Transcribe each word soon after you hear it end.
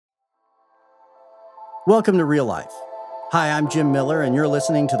Welcome to Real Life. Hi, I'm Jim Miller, and you're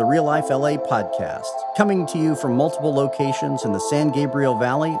listening to the Real Life LA podcast, coming to you from multiple locations in the San Gabriel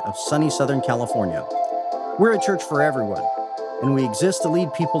Valley of sunny Southern California. We're a church for everyone, and we exist to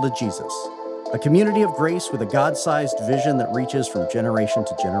lead people to Jesus, a community of grace with a God-sized vision that reaches from generation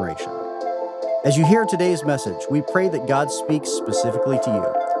to generation. As you hear today's message, we pray that God speaks specifically to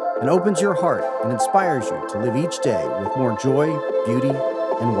you and opens your heart and inspires you to live each day with more joy, beauty,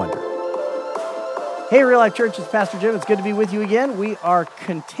 and wonder. Hey, Real Life Church, it's Pastor Jim. It's good to be with you again. We are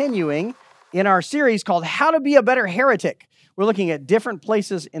continuing in our series called How to Be a Better Heretic. We're looking at different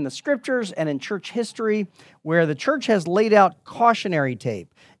places in the scriptures and in church history where the church has laid out cautionary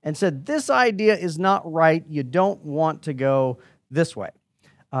tape and said, this idea is not right. You don't want to go this way.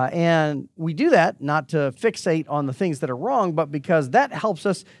 And we do that not to fixate on the things that are wrong, but because that helps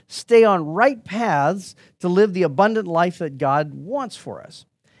us stay on right paths to live the abundant life that God wants for us.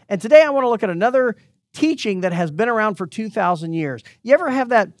 And today I want to look at another teaching that has been around for 2,000 years. You ever have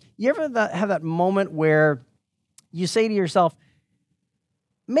that moment where you say to yourself,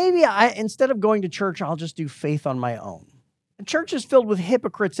 maybe instead of going to church, I'll just do faith on my own. The church is filled with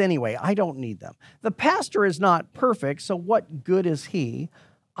hypocrites anyway. I don't need them. The pastor is not perfect, so what good is he?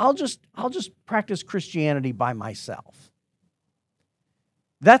 I'll just practice Christianity by myself.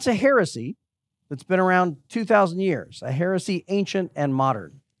 That's a heresy that's been around 2,000 years, a heresy ancient and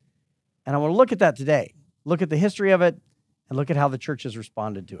modern. And I want to look at that today, look at the history of it, and look at how the church has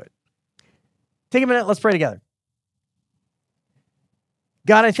responded to it. Take a minute, let's pray together.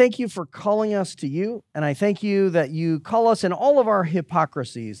 God, I thank you for calling us to you, and I thank you that you call us in all of our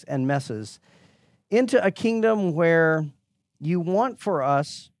hypocrisies and messes into a kingdom where you want for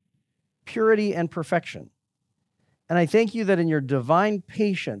us purity and perfection. And I thank you that in your divine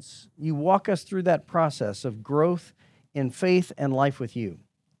patience, you walk us through that process of growth in faith and life with you.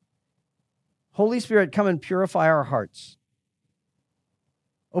 Holy Spirit, come and purify our hearts.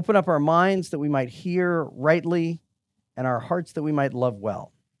 Open up our minds that we might hear rightly and our hearts that we might love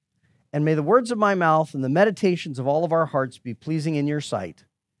well. And may the words of my mouth and the meditations of all of our hearts be pleasing in your sight,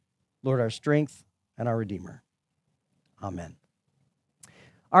 Lord, our strength and our Redeemer. Amen.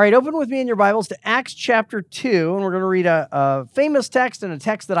 All right, open with me in your Bibles to Acts chapter 2, and we're going to read a famous text and a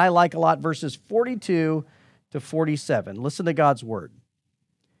text that I like a lot, verses 42 to 47. Listen to God's word.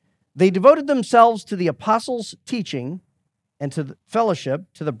 They devoted themselves to the apostles' teaching and to the fellowship,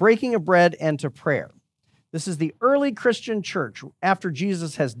 to the breaking of bread and to prayer. This is the early Christian church after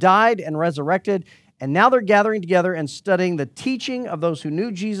Jesus has died and resurrected, and now they're gathering together and studying the teaching of those who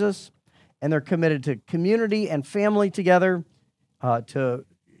knew Jesus, and they're committed to community and family together, to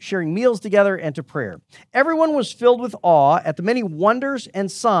sharing meals together, and to prayer. Everyone was filled with awe at the many wonders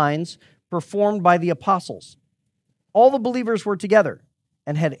and signs performed by the apostles. All the believers were together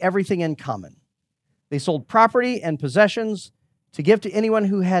and had everything in common. They sold property and possessions to give to anyone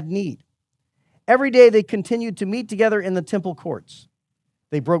who had need. Every day they continued to meet together in the temple courts.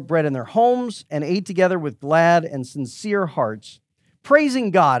 They broke bread in their homes and ate together with glad and sincere hearts,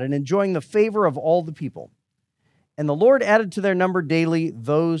 praising God and enjoying the favor of all the people. And the Lord added to their number daily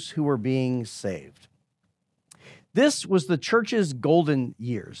those who were being saved. This was the church's golden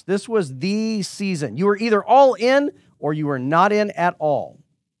years. This was the season. You were either all in or you were not in at all.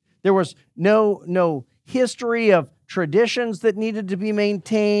 There was no history of traditions that needed to be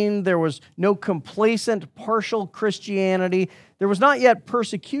maintained. There was no complacent, partial Christianity. There was not yet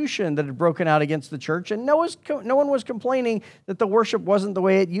persecution that had broken out against the church, and no one was complaining that the worship wasn't the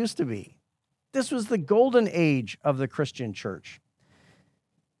way it used to be. This was the golden age of the Christian church.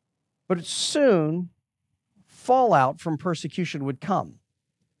 But soon, fallout from persecution would come.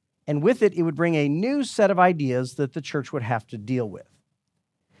 And with it, it would bring a new set of ideas that the church would have to deal with.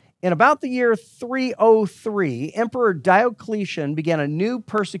 In about the year 303, Emperor Diocletian began a new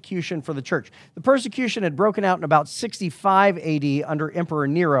persecution for the church. The persecution had broken out in about 65 AD under Emperor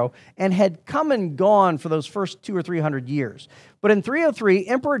Nero and had come and gone for those first 200 or 300 years. But in 303,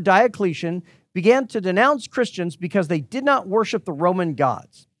 Emperor Diocletian began to denounce Christians because they did not worship the Roman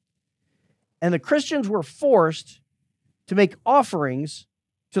gods. And the Christians were forced to make offerings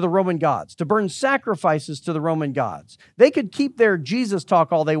to the Roman gods, to burn sacrifices to the Roman gods. They could keep their Jesus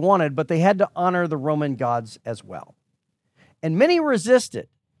talk all they wanted, but they had to honor the Roman gods as well. And many resisted,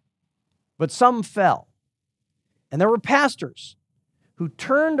 but some fell. And there were pastors who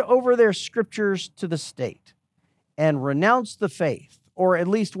turned over their scriptures to the state and renounced the faith, or at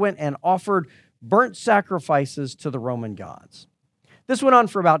least went and offered burnt sacrifices to the Roman gods. This went on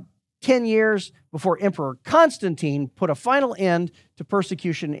for about 10 years before Emperor Constantine put a final end to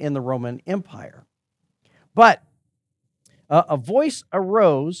persecution in the Roman Empire. But a voice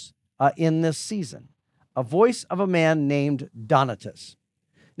arose in this season, a voice of a man named Donatus.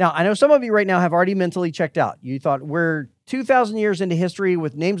 Now, I know some of you right now have already mentally checked out. You thought, we're 2,000 years into history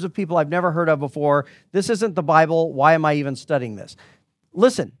with names of people I've never heard of before. This isn't the Bible. Why am I even studying this?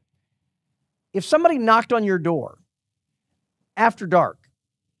 Listen, if somebody knocked on your door after dark,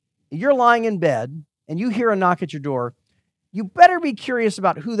 you're lying in bed, and you hear a knock at your door, you better be curious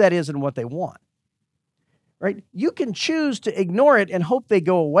about who that is and what they want. Right? You can choose to ignore it and hope they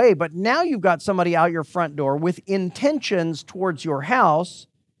go away, but now you've got somebody out your front door with intentions towards your house,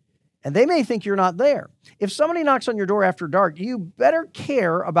 and they may think you're not there. If somebody knocks on your door after dark, you better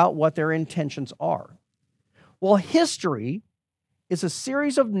care about what their intentions are. Well, history is a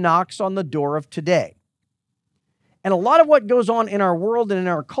series of knocks on the door of today. And a lot of what goes on in our world and in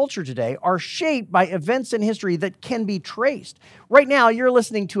our culture today are shaped by events in history that can be traced. Right now, you're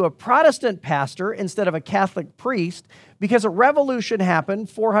listening to a Protestant pastor instead of a Catholic priest because a revolution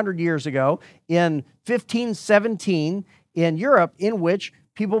happened 400 years ago in 1517 in Europe in which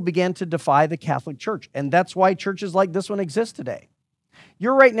people began to defy the Catholic Church. And that's why churches like this one exist today.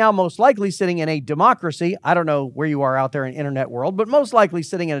 You're right now most likely sitting in a democracy. I don't know where you are out there in the internet world, but most likely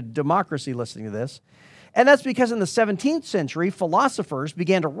sitting in a democracy listening to this. And that's because in the 17th century, philosophers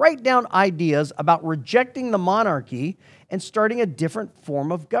began to write down ideas about rejecting the monarchy and starting a different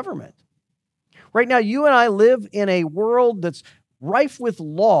form of government. Right now, you and I live in a world that's rife with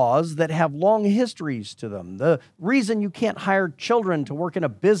laws that have long histories to them. The reason you can't hire children to work in a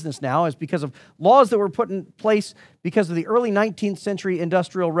business now is because of laws that were put in place because of the early 19th century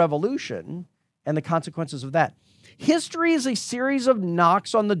Industrial Revolution and the consequences of that. History is a series of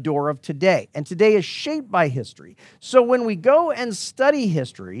knocks on the door of today, and today is shaped by history. So when we go and study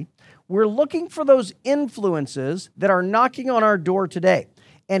history, we're looking for those influences that are knocking on our door today.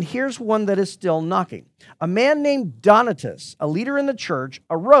 And here's one that is still knocking. A man named Donatus, a leader in the church,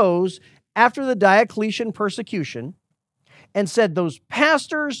 arose after the Diocletian persecution and said those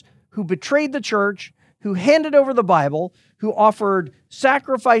pastors who betrayed the church, who handed over the Bible, who offered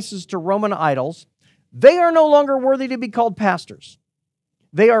sacrifices to Roman idols, they are no longer worthy to be called pastors.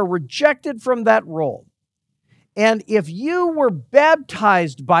 They are rejected from that role. And if you were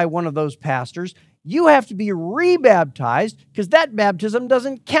baptized by one of those pastors, you have to be rebaptized because that baptism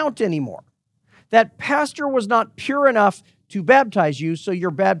doesn't count anymore. That pastor was not pure enough to baptize you, so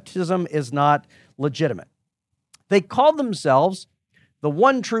your baptism is not legitimate. They called themselves the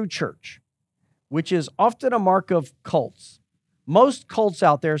one true church, which is often a mark of cults. Most cults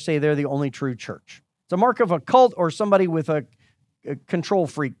out there say they're the only true church. It's a mark of a cult or somebody with a control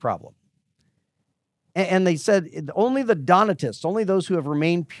freak problem. And they said only the Donatists, only those who have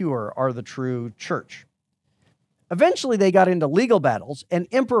remained pure are the true church. Eventually, they got into legal battles, and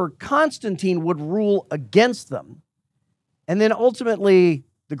Emperor Constantine would rule against them. And then ultimately,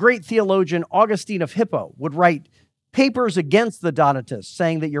 the great theologian Augustine of Hippo would write papers against the Donatists,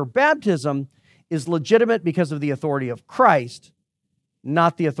 saying that your baptism is legitimate because of the authority of Christ,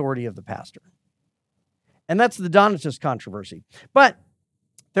 not the authority of the pastor. And that's the Donatist controversy. But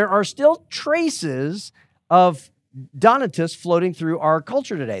there are still traces of Donatists floating through our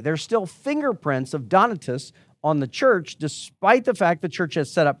culture today. There's still fingerprints of Donatists on the church, despite the fact the church has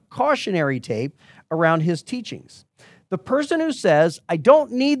set up cautionary tape around his teachings. The person who says, I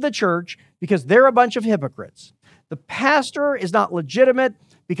don't need the church because they're a bunch of hypocrites. The pastor is not legitimate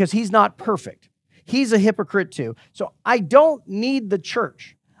because he's not perfect. He's a hypocrite too. So I don't need the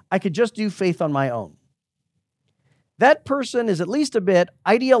church. I could just do faith on my own. That person is at least a bit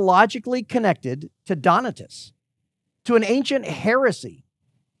ideologically connected to Donatus, to an ancient heresy,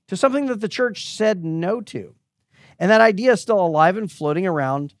 to something that the church said no to. And that idea is still alive and floating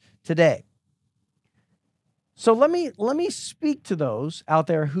around today. So let me speak to those out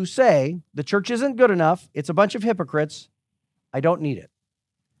there who say the church isn't good enough, it's a bunch of hypocrites, I don't need it.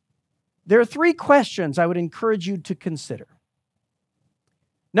 There are 3 questions I would encourage you to consider.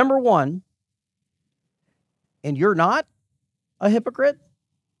 Number 1, and you're not a hypocrite?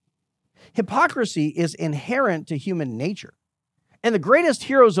 Hypocrisy is inherent to human nature. And the greatest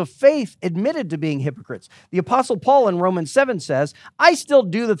heroes of faith admitted to being hypocrites. The Apostle Paul in Romans 7 says, I still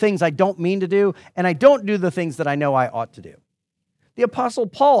do the things I don't mean to do, and I don't do the things that I know I ought to do. The Apostle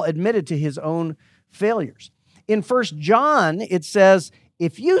Paul admitted to his own failures. In 1 John, it says,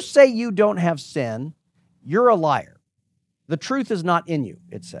 if you say you don't have sin, you're a liar. The truth is not in you,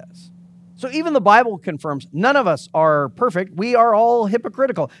 it says. So even the Bible confirms none of us are perfect. We are all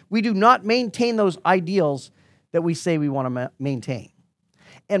hypocritical. We do not maintain those ideals that we say we want to maintain.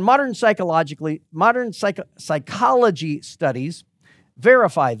 And modern psychology studies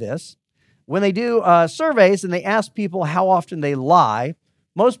verify this. When they do surveys and they ask people how often they lie,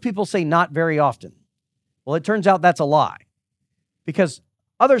 most people say not very often. Well, it turns out that's a lie, because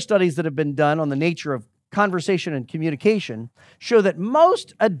other studies that have been done on the nature of conversation and communication show that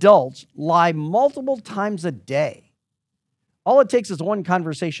most adults lie multiple times a day. All it takes is one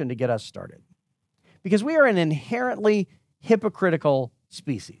conversation to get us started, because we are an inherently hypocritical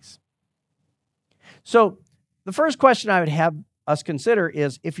species. So the first question I would have us consider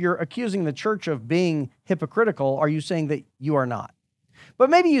is, if you're accusing the church of being hypocritical, are you saying that you are not? But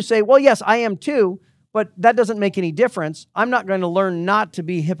maybe you say, well, yes, I am too, but that doesn't make any difference. I'm not going to learn not to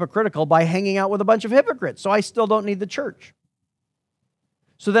be hypocritical by hanging out with a bunch of hypocrites, so I still don't need the church.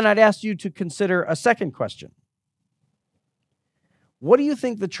 So then I'd ask you to consider a second question. What do you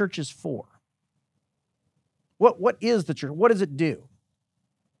think the church is for? What is the church? What does it do?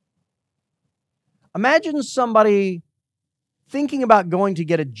 Imagine somebody thinking about going to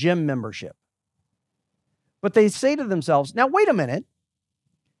get a gym membership, but they say to themselves, now wait a minute,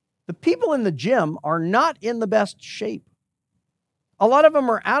 the people in the gym are not in the best shape. A lot of them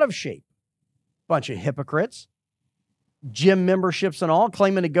are out of shape. Bunch of hypocrites. Gym memberships and all,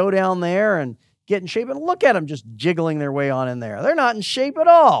 claiming to go down there and get in shape. And look at them just jiggling their way on in there. They're not in shape at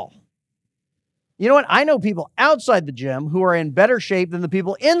all. You know what? I know people outside the gym who are in better shape than the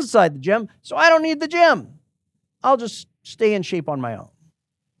people inside the gym, so I don't need the gym. I'll just stay in shape on my own.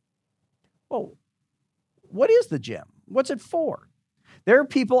 Well, what is the gym? What's it for? There are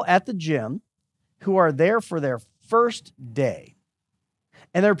people at the gym who are there for their first day.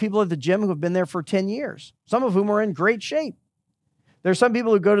 And there are people at the gym who have been there for 10 years, some of whom are in great shape. There are some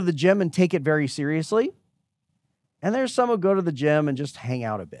people who go to the gym and take it very seriously. And there's some who go to the gym and just hang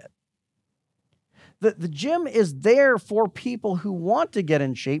out a bit. The gym is there for people who want to get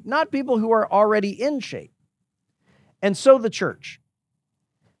in shape, not people who are already in shape. And so the church.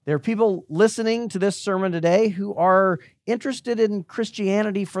 There are people listening to this sermon today who are interested in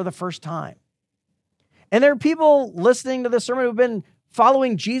Christianity for the first time. And there are people listening to this sermon who've been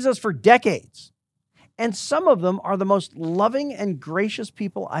following Jesus for decades. And some of them are the most loving and gracious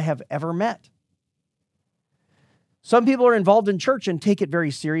people I have ever met. Some people are involved in church and take it very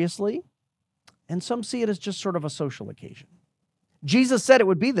seriously, and some see it as just sort of a social occasion. Jesus said it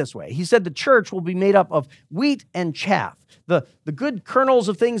would be this way. He said the church will be made up of wheat and chaff, the good kernels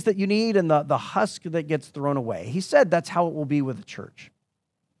of things that you need and the husk that gets thrown away. He said that's how it will be with the church.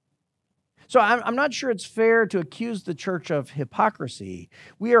 So I'm not sure it's fair to accuse the church of hypocrisy.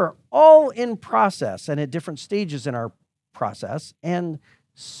 We are all in process and at different stages in our process, and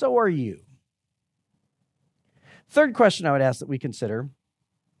so are you. Third question I would ask that we consider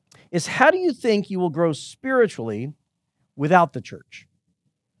is, how do you think you will grow spiritually without the church?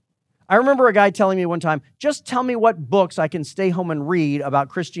 I remember a guy telling me one time, just tell me what books I can stay home and read about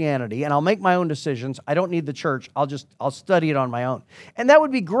Christianity, and I'll make my own decisions. I don't need the church. I'll study it on my own. And that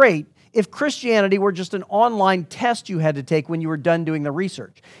would be great if Christianity were just an online test you had to take when you were done doing the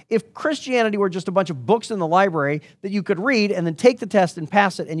research. If Christianity were just a bunch of books in the library that you could read and then take the test and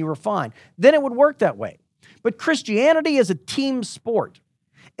pass it and you were fine, then it would work that way. But Christianity is a team sport,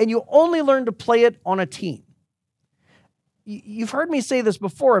 and you only learn to play it on a team. You've heard me say this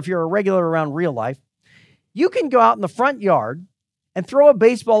before if you're a regular around real life. You can go out in the front yard and throw a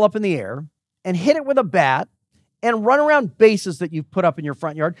baseball up in the air and hit it with a bat and run around bases that you've put up in your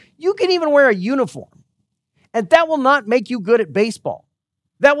front yard. You can even wear a uniform. And that will not make you good at baseball.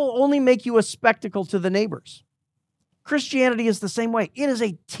 That will only make you a spectacle to the neighbors. Christianity is the same way. It is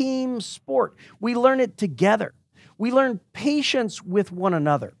a team sport. We learn it together. We learn patience with one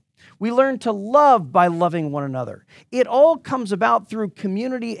another. We learn to love by loving one another. It all comes about through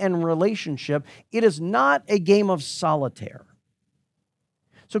community and relationship. It is not a game of solitaire.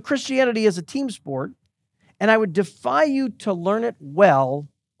 So Christianity is a team sport, and I would defy you to learn it well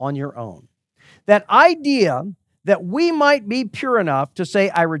on your own. That idea that we might be pure enough to say,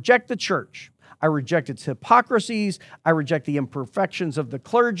 I reject the church, I reject its hypocrisies, I reject the imperfections of the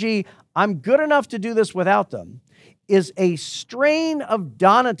clergy, I'm good enough to do this without them, is a strain of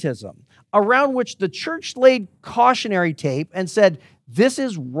Donatism around which the church laid cautionary tape and said, this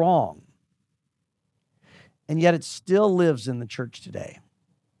is wrong. And yet it still lives in the church today.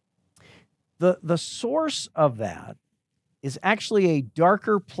 The source of that is actually a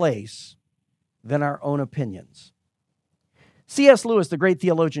darker place than our own opinions. C.S. Lewis, the great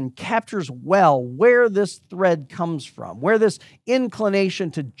theologian, captures well where this thread comes from, where this inclination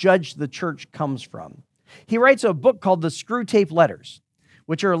to judge the church comes from. He writes a book called The Screw Tape Letters,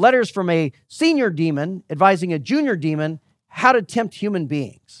 which are letters from a senior demon advising a junior demon how to tempt human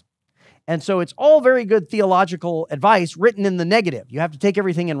beings. And so it's all very good theological advice written in the negative. You have to take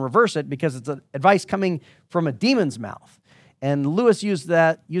everything and reverse it because it's advice coming from a demon's mouth. And Lewis uses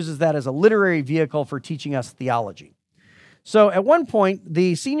that as a literary vehicle for teaching us theology. So at one point,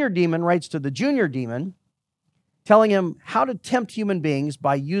 the senior demon writes to the junior demon, telling him how to tempt human beings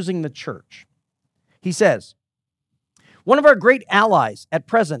by using the church. He says, "One of our great allies at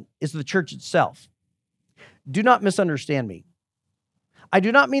present is the church itself. Do not misunderstand me. I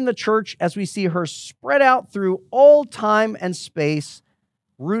do not mean the church as we see her spread out through all time and space,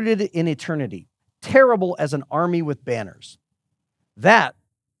 rooted in eternity, terrible as an army with banners. That,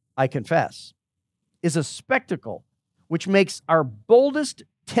 I confess, is a spectacle which makes our boldest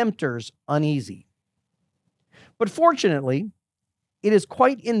tempters uneasy. But fortunately, it is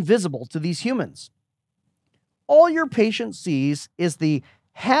quite invisible to these humans. All your patient sees is the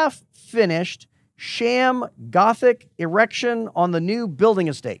half-finished, sham Gothic erection on the new building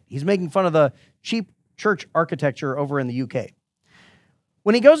estate." He's making fun of the cheap church architecture over in the UK.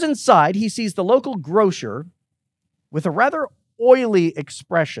 "When he goes inside, he sees the local grocer with a rather oily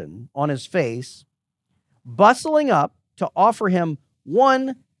expression on his face, bustling up to offer him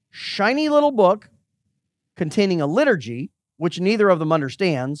one shiny little book containing a liturgy, which neither of them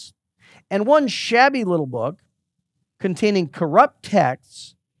understands, and one shabby little book containing corrupt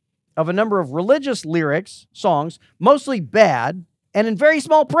texts of a number of religious lyrics, songs, mostly bad, and in very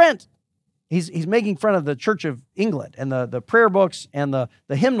small print." He's making fun of the Church of England and the prayer books and the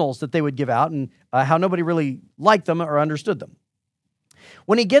hymnals that they would give out, and how nobody really liked them or understood them.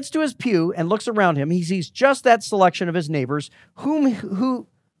 "When he gets to his pew and looks around him, he sees just that selection of his neighbors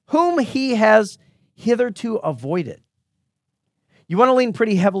whom he has hitherto avoided. You want to lean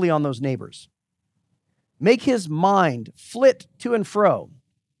pretty heavily on those neighbors. Make his mind flit to and fro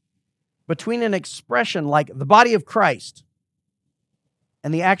between an expression like the body of Christ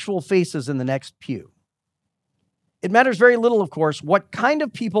and the actual faces in the next pew. It matters very little, of course, what kind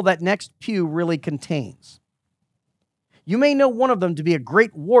of people that next pew really contains. You may know one of them to be a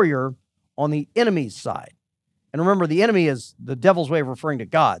great warrior on the enemy's side. And remember, the enemy is the devil's way of referring to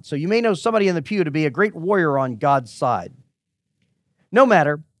God. So you may know somebody in the pew to be a great warrior on God's side. No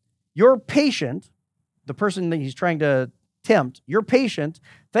matter, your patient, the person that he's trying to tempt, your patient,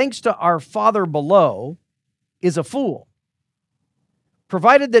 thanks to our Father below, is a fool.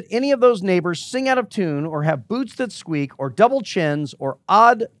 Provided that any of those neighbors sing out of tune or have boots that squeak or double chins or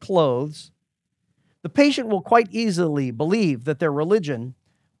odd clothes, the patient will quite easily believe that their religion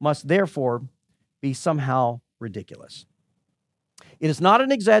must therefore be somehow ridiculous. It is not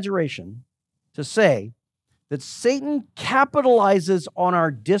an exaggeration to say that Satan capitalizes on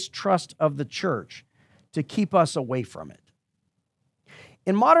our distrust of the church to keep us away from it.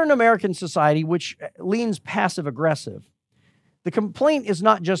 In modern American society, which leans passive-aggressive, the complaint is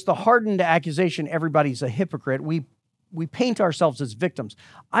not just the hardened accusation everybody's a hypocrite. We paint ourselves as victims.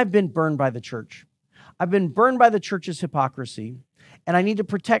 I've been burned by the church. I've been burned by the church's hypocrisy, and I need to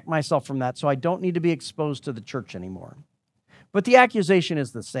protect myself from that so I don't need to be exposed to the church anymore. But the accusation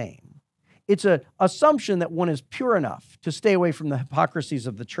is the same. It's an assumption that one is pure enough to stay away from the hypocrisies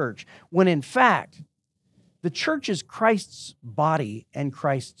of the church, when in fact, the church is Christ's body and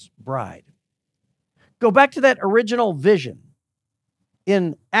Christ's bride. Go back to that original vision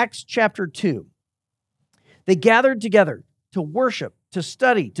in Acts chapter 2. They gathered together to worship, to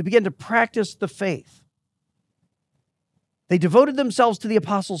study, to begin to practice the faith. They devoted themselves to the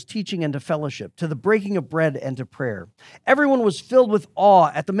apostles' teaching and to fellowship, to the breaking of bread and to prayer. Everyone was filled with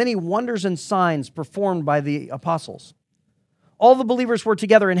awe at the many wonders and signs performed by the apostles. All the believers were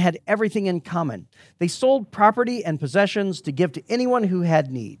together and had everything in common. They sold property and possessions to give to anyone who had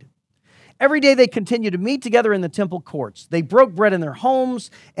need. Every day they continued to meet together in the temple courts. They broke bread in their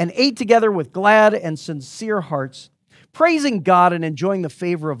homes and ate together with glad and sincere hearts, praising God and enjoying the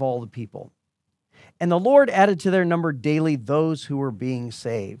favor of all the people. And the Lord added to their number daily those who were being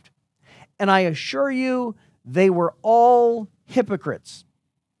saved. And I assure you, they were all hypocrites.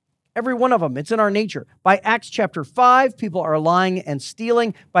 Every one of them. It's in our nature. By Acts chapter 5, people are lying and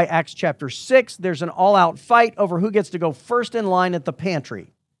stealing. By Acts chapter 6, there's an all-out fight over who gets to go first in line at the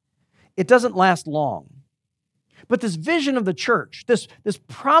pantry. It doesn't last long. But this vision of the church, this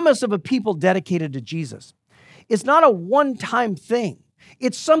promise of a people dedicated to Jesus, is not a one-time thing.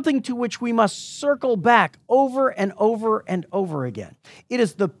 It's something to which we must circle back over and over and over again. It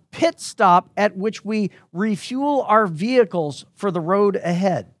is the pit stop at which we refuel our vehicles for the road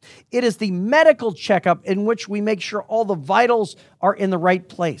ahead. It is the medical checkup in which we make sure all the vitals are in the right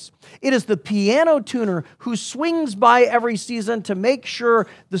place. It is the piano tuner who swings by every season to make sure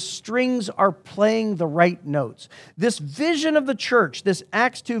the strings are playing the right notes. This vision of the church, this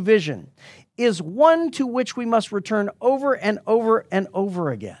Acts 2 vision, is one to which we must return over and over and over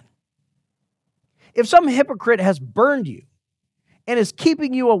again. If some hypocrite has burned you and is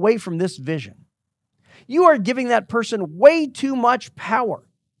keeping you away from this vision. You are giving that person way too much power.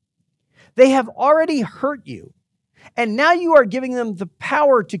 They have already hurt you, and now you are giving them the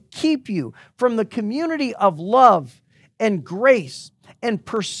power to keep you from the community of love and grace and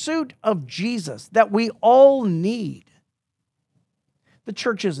pursuit of Jesus that we all need. The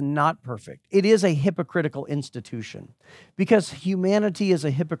church is not perfect. It is a hypocritical institution because humanity is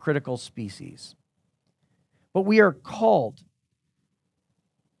a hypocritical species. But we are called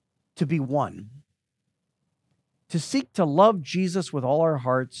to be one, to seek to love Jesus with all our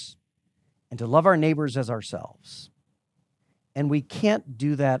hearts and to love our neighbors as ourselves. And we can't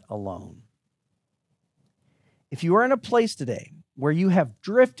do that alone. If you are in a place today where you have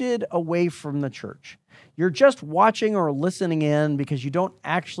drifted away from the church, you're just watching or listening in because you don't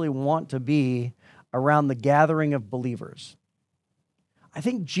actually want to be around the gathering of believers, I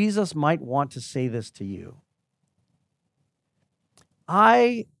think Jesus might want to say this to you.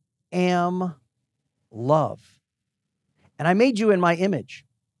 I am love, and I made you in my image,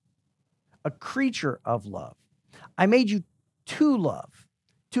 a creature of love. I made you to love,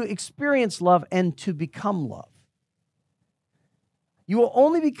 to experience love, and to become love. You will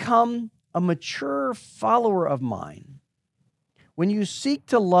only become a mature follower of mine when you seek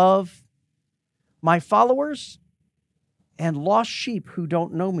to love my followers and lost sheep who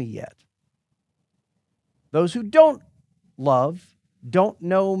don't know me yet. Those who don't love don't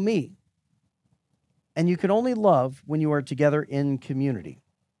know me. And you can only love when you are together in community.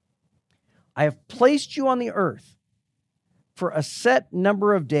 I have placed you on the earth for a set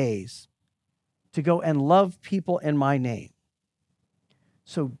number of days to go and love people in my name.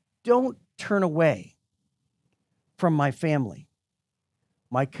 So don't turn away from my family,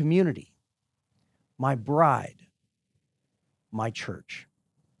 my community, my bride, my church.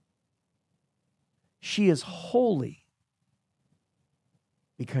 She is holy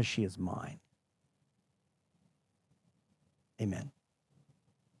because she is mine. Amen.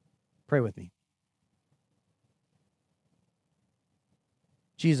 Pray with me.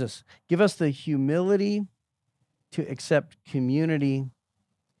 Jesus, give us the humility to accept community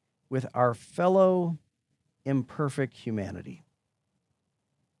with our fellow imperfect humanity.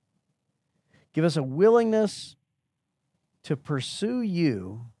 Give us a willingness to pursue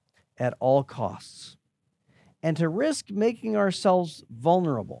you at all costs and to risk making ourselves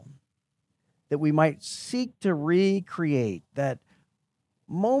vulnerable, that we might seek to recreate that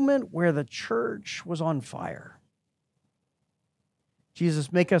moment where the church was on fire.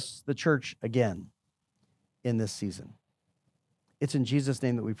 Jesus, make us the church again in this season. It's in Jesus'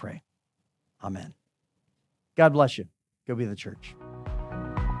 name that we pray. Amen. God bless you. Go be the church.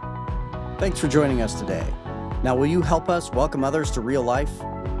 Thanks for joining us today. Now, will you help us welcome others to Real Life?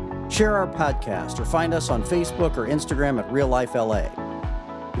 Share our podcast or find us on Facebook or Instagram at Real Life LA.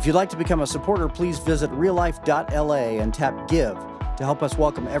 If you'd like to become a supporter, please visit reallife.la and tap Give to help us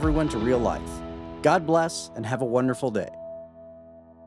welcome everyone to Real Life. God bless and have a wonderful day.